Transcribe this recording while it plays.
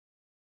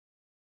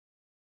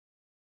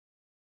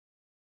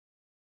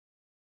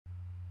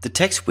The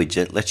text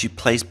widget lets you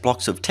place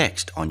blocks of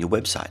text on your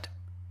website.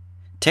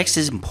 Text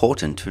is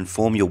important to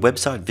inform your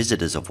website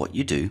visitors of what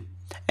you do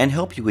and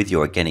help you with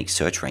your organic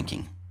search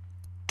ranking.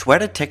 To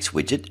add a text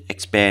widget,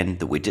 expand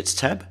the Widgets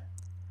tab,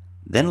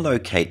 then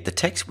locate the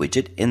text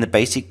widget in the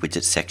Basic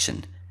Widgets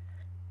section.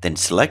 Then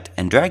select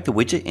and drag the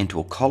widget into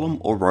a column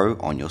or row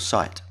on your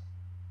site.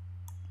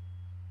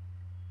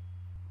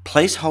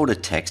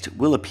 Placeholder text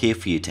will appear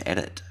for you to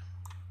edit.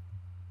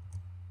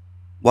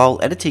 While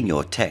editing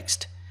your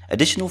text,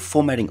 additional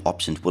formatting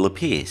options will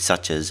appear,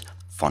 such as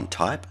font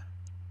type,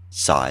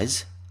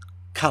 size,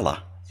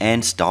 color,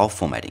 and style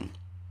formatting.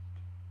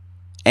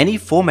 Any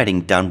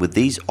formatting done with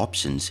these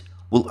options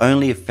will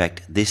only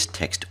affect this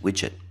text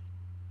widget.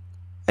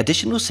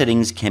 Additional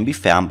settings can be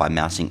found by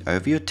mousing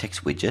over your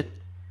text widget,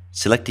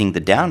 selecting the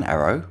down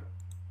arrow,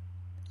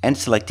 and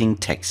selecting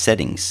Text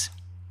Settings.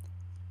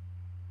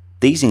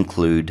 These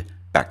include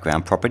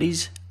background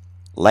properties,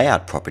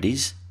 layout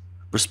properties,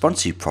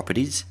 responsive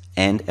properties,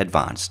 and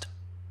advanced.